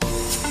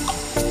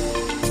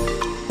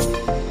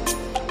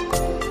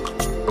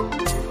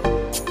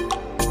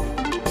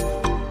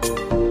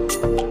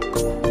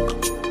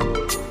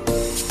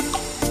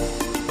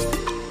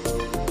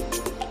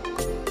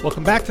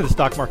Welcome back to the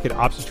Stock Market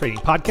Options Trading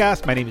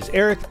Podcast. My name is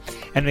Eric,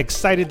 and I'm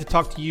excited to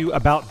talk to you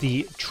about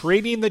the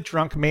Trading the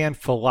Drunk Man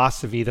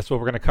philosophy. That's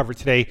what we're going to cover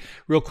today.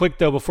 Real quick,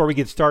 though, before we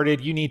get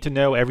started, you need to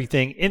know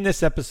everything in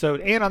this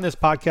episode and on this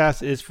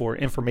podcast is for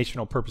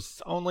informational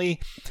purposes only.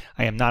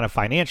 I am not a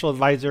financial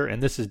advisor,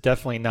 and this is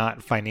definitely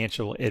not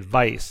financial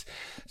advice.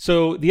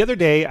 So the other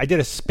day, I did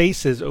a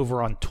Spaces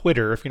over on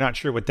Twitter. If you're not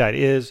sure what that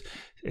is,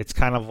 it's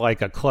kind of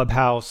like a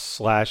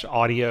Clubhouse /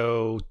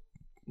 audio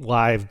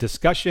live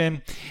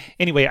discussion.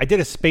 Anyway, I did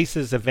a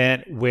Spaces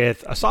event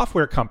with a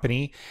software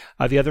company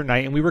the other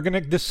night, and we were going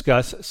to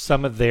discuss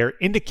some of their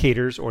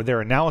indicators or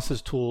their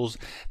analysis tools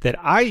that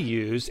I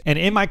use. And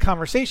in my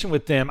conversation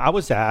with them, I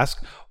was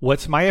asked,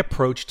 what's my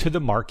approach to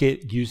the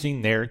market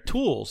using their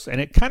tools?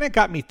 And it kind of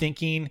got me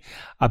thinking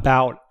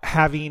about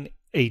having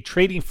a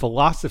trading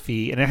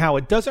philosophy and how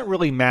it doesn't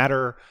really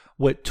matter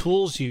what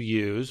tools you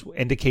use,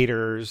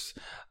 indicators,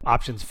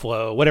 options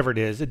flow, whatever it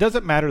is. It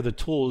doesn't matter the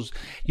tools.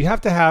 You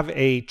have to have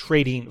a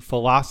trading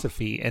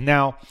philosophy. And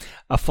now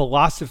a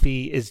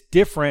philosophy is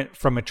different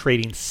from a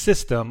trading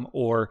system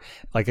or,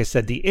 like I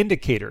said, the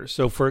indicators.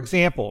 So for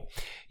example,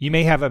 you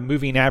may have a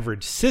moving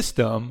average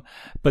system,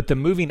 but the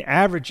moving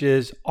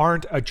averages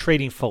aren't a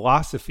trading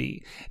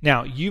philosophy.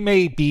 Now, you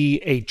may be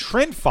a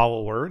trend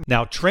follower.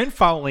 Now, trend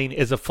following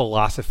is a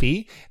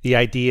philosophy, the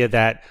idea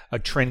that a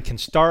trend can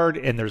start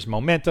and there's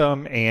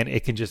momentum and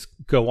it can just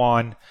go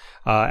on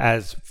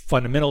as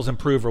fundamentals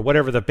improve or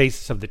whatever the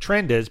basis of the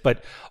trend is.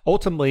 But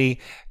ultimately,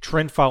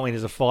 trend following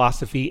is a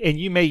philosophy, and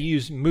you may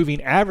use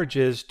moving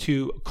averages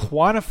to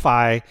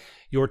quantify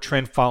your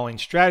trend following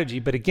strategy.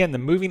 But again, the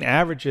moving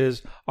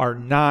averages are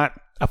not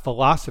a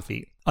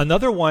philosophy.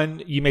 Another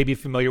one you may be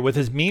familiar with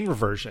is mean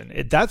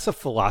reversion. That's a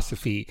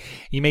philosophy.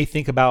 You may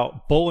think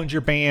about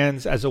Bollinger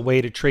Bands as a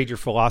way to trade your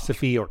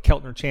philosophy, or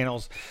Keltner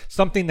channels,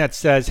 something that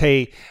says,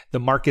 hey, the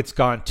market's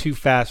gone too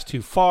fast,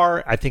 too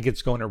far. I think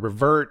it's going to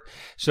revert.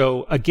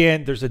 So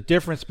again, there's a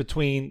difference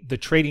between the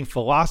trading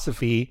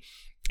philosophy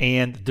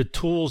and the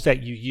tools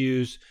that you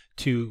use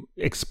to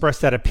express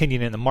that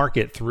opinion in the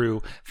market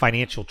through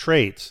financial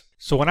trades.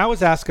 So when I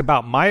was asked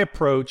about my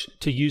approach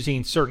to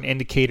using certain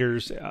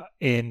indicators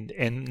and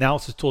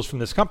analysis tools from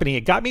this company,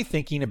 it got me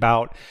thinking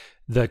about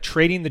the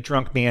Trading the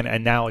Drunk Man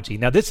analogy.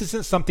 Now, this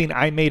isn't something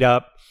I made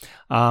up.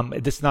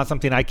 This is not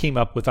something I came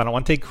up with. I don't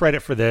want to take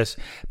credit for this,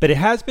 but it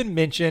has been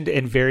mentioned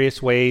in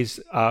various ways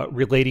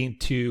relating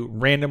to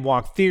random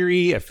walk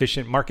theory,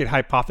 efficient market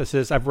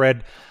hypothesis. I've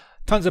read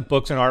tons of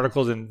books and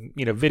articles and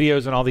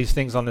videos and all these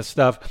things on this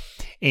stuff,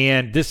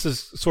 and this is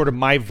sort of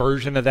my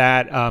version of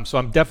that. So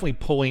I'm definitely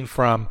pulling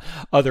from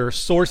other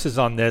sources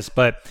on this,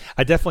 but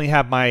I definitely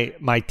have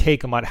my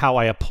take on how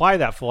I apply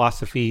that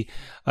philosophy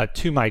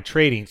to my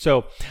trading.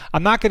 So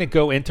I'm not going to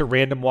go into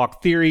random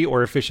walk theory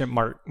or efficient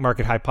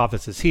market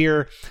hypothesis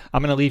here.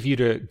 I'm going to leave you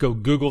to go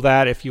Google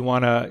that if you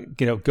want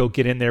to go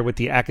get in there with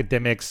the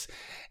academics,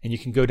 and you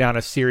can go down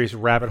a serious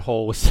rabbit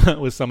hole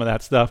with some of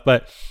that stuff.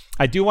 But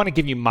I do want to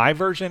give you my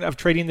version of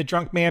Trading the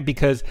Drunk Man,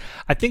 because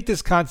I think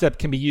this concept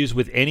can be used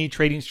with any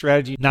trading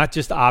strategy, not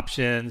just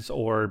options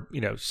or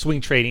swing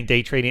trading,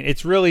 day trading.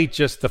 It's really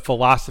just the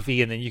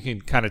philosophy, and then you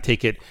can kind of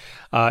take it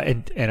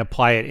and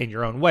apply it in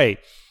your own way.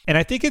 And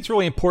I think it's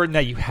really important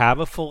that you have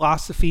a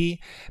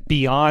philosophy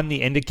beyond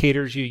the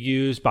indicators you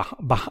use,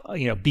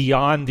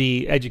 beyond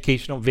the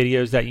educational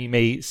videos that you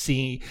may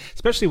see,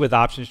 especially with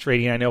options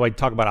trading. I know I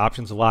talk about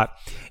options a lot.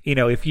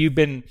 If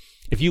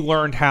you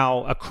learned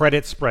how a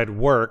credit spread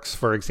works,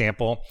 for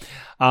example,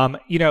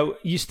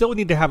 you still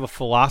need to have a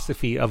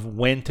philosophy of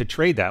when to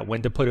trade that,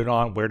 when to put it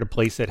on, where to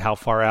place it, how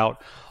far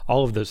out,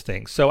 all of those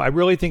things. So I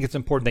really think it's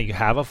important that you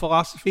have a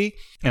philosophy,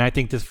 and I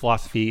think this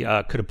philosophy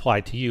could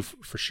apply to you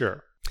for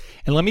sure.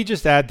 And let me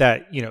just add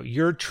that,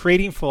 your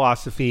trading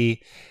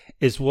philosophy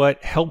is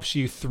what helps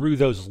you through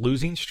those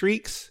losing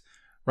streaks,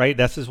 right?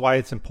 This is why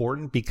it's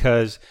important,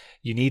 because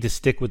you need to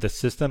stick with the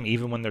system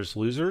even when there's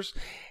losers.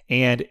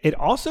 And it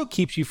also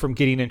keeps you from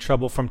getting in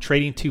trouble from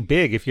trading too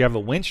big. If you have a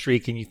win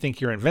streak and you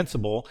think you're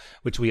invincible,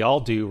 which we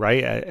all do,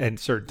 right? At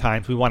certain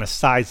times we want to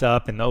size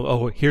up and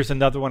here's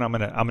another one. I'm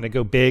going to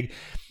go big.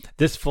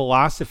 This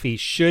philosophy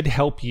should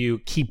help you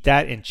keep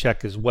that in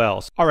check as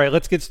well. All right,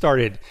 let's get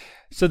started.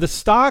 So the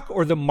stock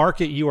or the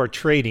market you are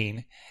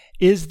trading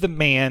is the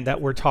man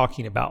that we're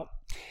talking about.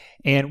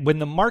 And when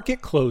the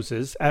market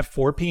closes at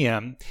 4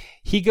 p.m.,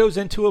 he goes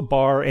into a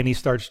bar and he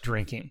starts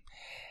drinking.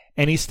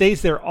 And he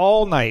stays there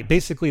all night,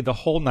 basically the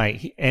whole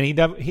night. And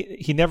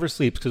he never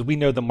sleeps, because we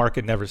know the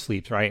market never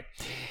sleeps, right?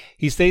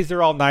 He stays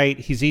there all night.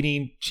 He's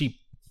eating cheap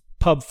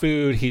pub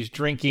food. He's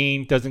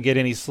drinking, doesn't get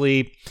any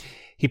sleep.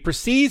 He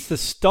proceeds to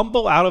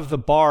stumble out of the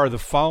bar the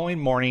following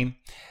morning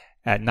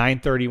at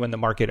 9:30 when the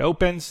market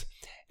opens.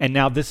 And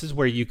now this is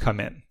where you come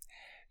in.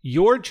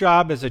 Your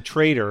job as a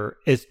trader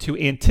is to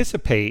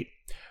anticipate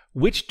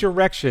which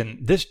direction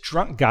this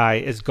drunk guy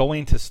is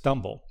going to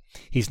stumble.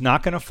 He's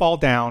not going to fall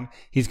down.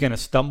 He's going to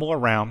stumble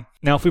around.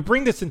 Now, if we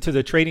bring this into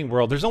the trading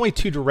world, there's only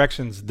two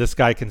directions this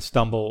guy can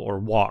stumble or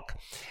walk.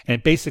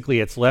 And basically,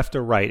 it's left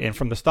or right. And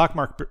from the stock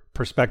market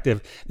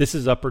perspective, this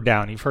is up or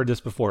down. You've heard this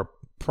before.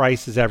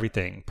 price is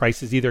everything.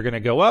 Price is either going to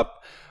go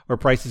up or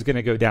price is going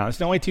to go down. It's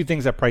the only two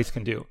things that price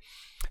can do.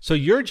 So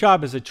your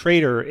job as a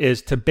trader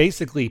is to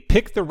basically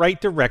pick the right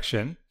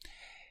direction.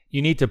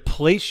 You need to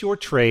place your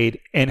trade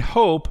and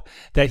hope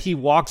that he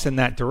walks in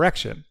that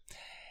direction.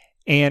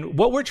 And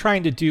what we're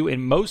trying to do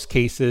in most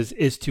cases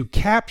is to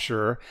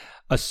capture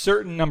a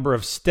certain number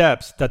of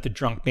steps that the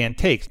drunk man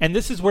takes. And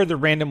this is where the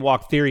random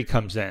walk theory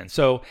comes in.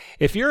 So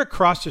if you're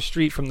across the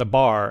street from the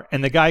bar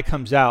and the guy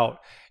comes out,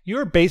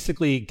 you're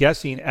basically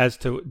guessing as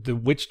to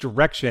which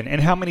direction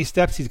and how many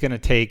steps he's going to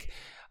take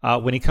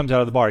when he comes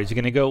out of the bar. Is he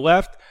going to go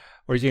left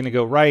or is he going to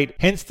go right?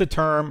 Hence the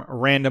term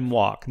random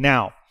walk.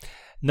 Now,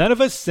 none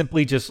of us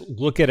simply just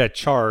look at a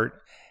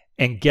chart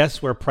and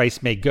guess where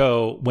price may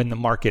go when the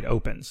market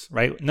opens,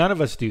 right? None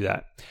of us do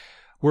that.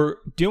 We're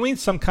doing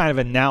some kind of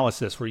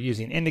analysis. We're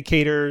using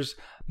indicators.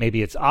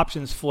 Maybe it's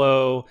options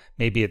flow.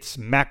 Maybe it's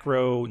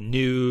macro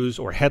news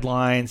or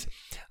headlines.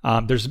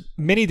 There's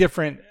many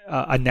different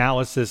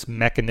analysis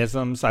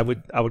mechanisms, I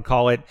would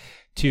call it,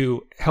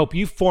 to help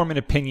you form an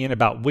opinion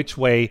about which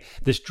way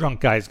this drunk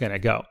guy is going to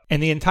go.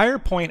 And the entire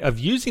point of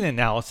using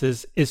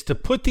analysis is to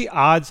put the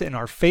odds in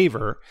our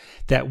favor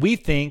that we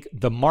think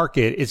the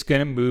market is going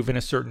to move in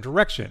a certain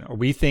direction, or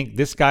we think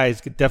this guy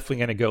is definitely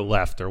going to go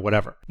left or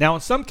whatever. Now,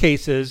 in some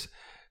cases,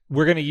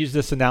 we're going to use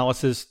this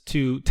analysis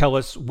to tell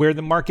us where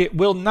the market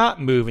will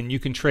not move, and you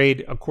can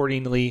trade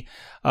accordingly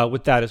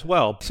with that as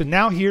well. So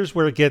now here's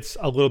where it gets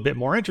a little bit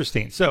more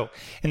interesting. So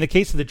in the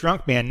case of the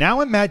drunk man,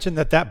 now imagine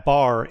that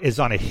bar is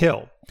on a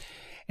hill.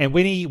 And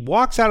when he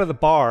walks out of the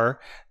bar,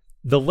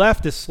 the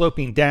left is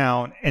sloping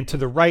down and to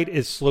the right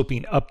is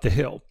sloping up the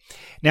hill.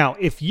 Now,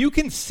 if you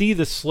can see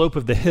the slope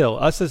of the hill,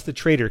 us as the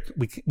trader,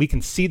 we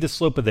can see the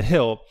slope of the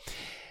hill,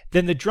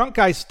 then the drunk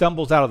guy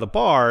stumbles out of the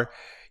bar,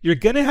 you're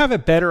going to have a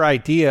better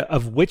idea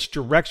of which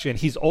direction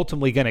he's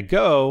ultimately going to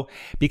go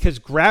because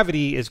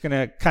gravity is going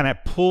to kind of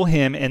pull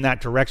him in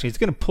that direction. It's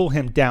going to pull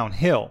him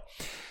downhill.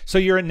 So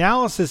your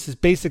analysis is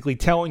basically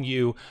telling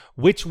you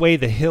which way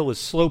the hill is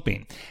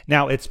sloping.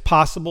 Now, it's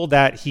possible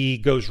that he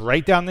goes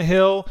right down the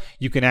hill.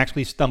 You can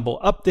actually stumble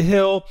up the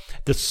hill.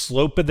 The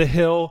slope of the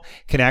hill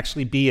can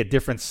actually be a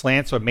different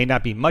slant, so it may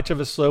not be much of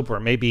a slope or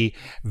maybe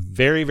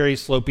very, very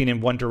sloping in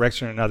one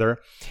direction or another.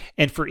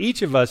 And for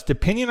each of us,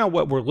 depending on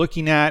what we're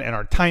looking at and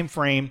our time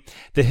frame,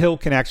 the hill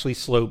can actually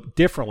slope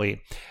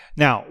differently.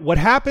 Now, what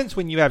happens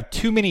when you have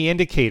too many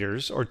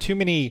indicators or too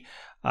many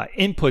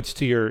inputs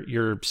to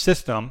your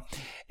system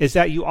is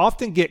that you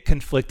often get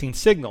conflicting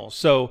signals.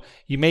 So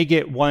you may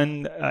get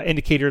one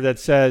indicator that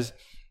says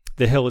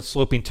the hill is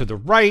sloping to the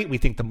right. We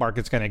think the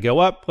market's going to go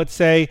up, let's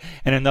say,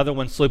 and another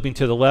one sloping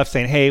to the left,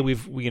 saying, "Hey,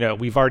 we've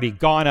already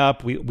gone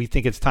up. We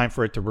think it's time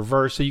for it to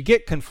reverse." So you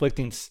get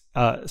conflicting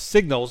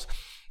signals,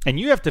 and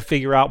you have to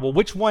figure out, well,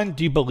 which one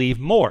do you believe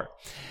more?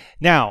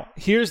 Now,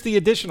 here's the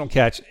additional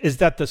catch, is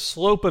that the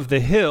slope of the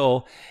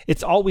hill,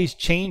 it's always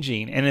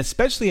changing, and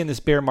especially in this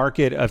bear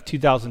market of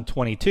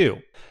 2022.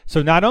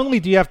 So not only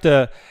do you have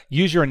to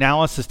use your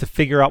analysis to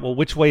figure out, well,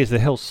 which way is the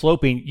hill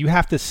sloping, you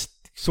have to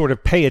sort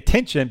of pay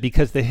attention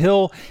because the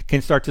hill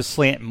can start to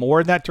slant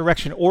more in that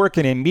direction, or it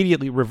can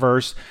immediately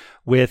reverse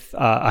with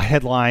a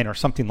headline or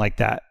something like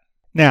that.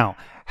 Now,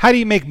 how do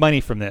you make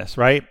money from this,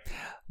 right?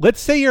 Let's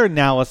say your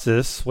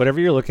analysis, whatever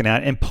you're looking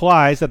at,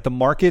 implies that the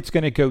market's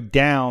going to go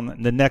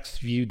down the next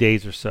few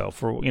days or so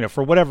for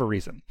whatever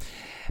reason.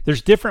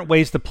 There's different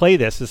ways to play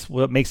this. This is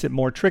what makes it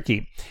more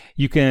tricky.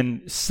 You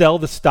can sell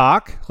the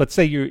stock. Let's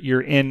say you're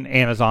in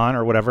Amazon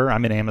or whatever.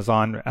 I'm in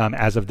Amazon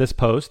as of this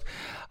post.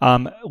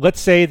 Let's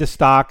say the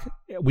stock,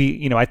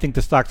 I think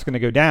the stock's going to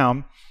go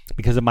down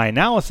because of my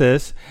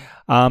analysis.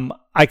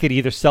 I could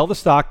either sell the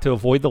stock to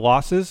avoid the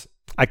losses.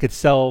 I could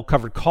sell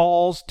covered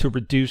calls to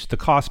reduce the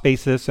cost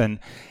basis and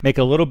make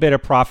a little bit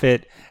of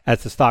profit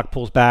as the stock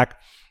pulls back.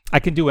 I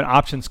can do an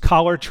options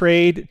collar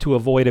trade to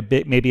avoid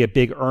maybe a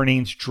big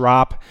earnings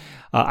drop.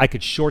 I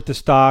could short the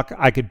stock.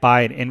 I could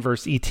buy an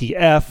inverse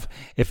ETF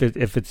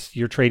if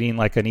you're trading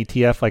like an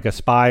ETF, like a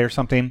SPY or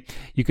something.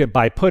 You could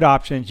buy put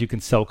options. You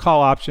can sell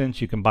call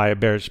options. You can buy a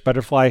bearish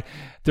butterfly.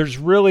 There's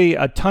really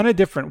a ton of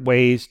different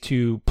ways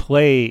to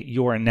play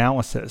your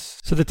analysis.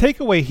 So the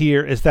takeaway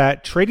here is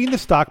that trading the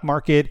stock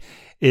market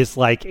is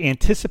like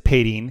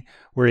anticipating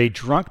where a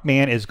drunk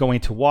man is going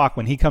to walk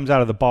when he comes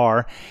out of the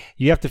bar.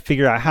 You have to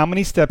figure out how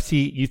many steps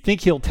you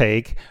think he'll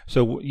take,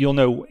 so you'll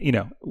know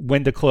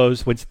when to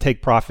close, when to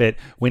take profit,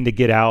 when to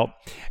get out.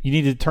 You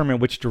need to determine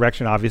which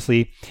direction,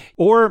 obviously,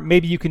 or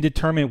maybe you can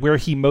determine where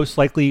he most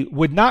likely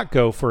would not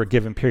go for a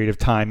given period of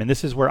time. And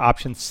this is where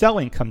option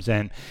selling comes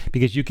in,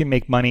 because you can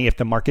make money if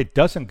the market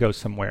doesn't go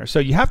somewhere. So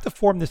you have to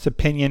form this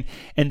opinion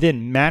and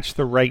then match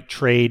the right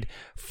trade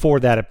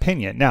for that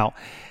opinion. Now,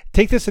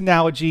 take this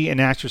analogy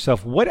and ask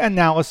yourself, what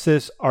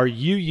analysis are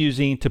you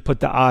using to put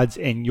the odds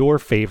in your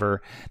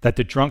favor that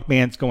the drunk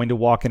man's going to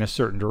walk in a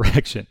certain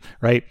direction,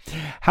 right?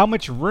 How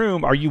much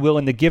room are you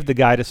willing to give the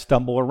guy to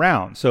stumble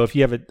around? So if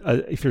you have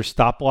if your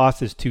stop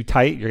loss is too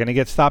tight, you're going to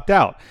get stopped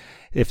out.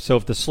 If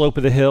the slope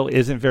of the hill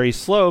isn't very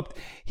sloped,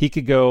 he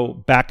could go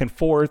back and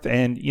forth,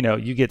 and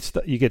you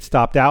get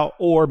stopped out.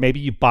 Or maybe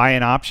you buy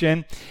an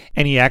option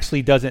and he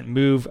actually doesn't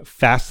move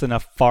fast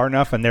enough, far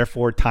enough, and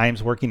therefore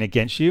time's working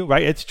against you,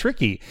 right? It's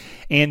tricky.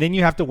 And then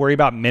you have to worry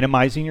about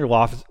minimizing your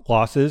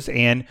losses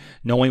and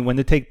knowing when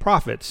to take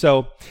profits.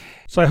 So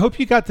I hope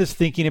you got this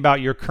thinking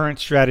about your current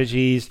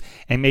strategies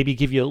and maybe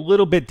give you a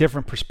little bit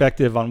different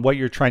perspective on what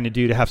you're trying to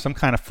do to have some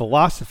kind of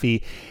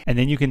philosophy, and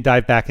then you can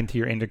dive back into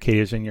your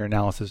indicators and your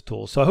analysis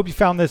tools. So I hope you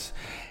found this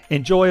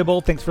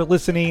enjoyable. Thanks for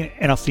listening,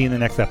 and I'll see you in the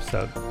next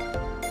episode.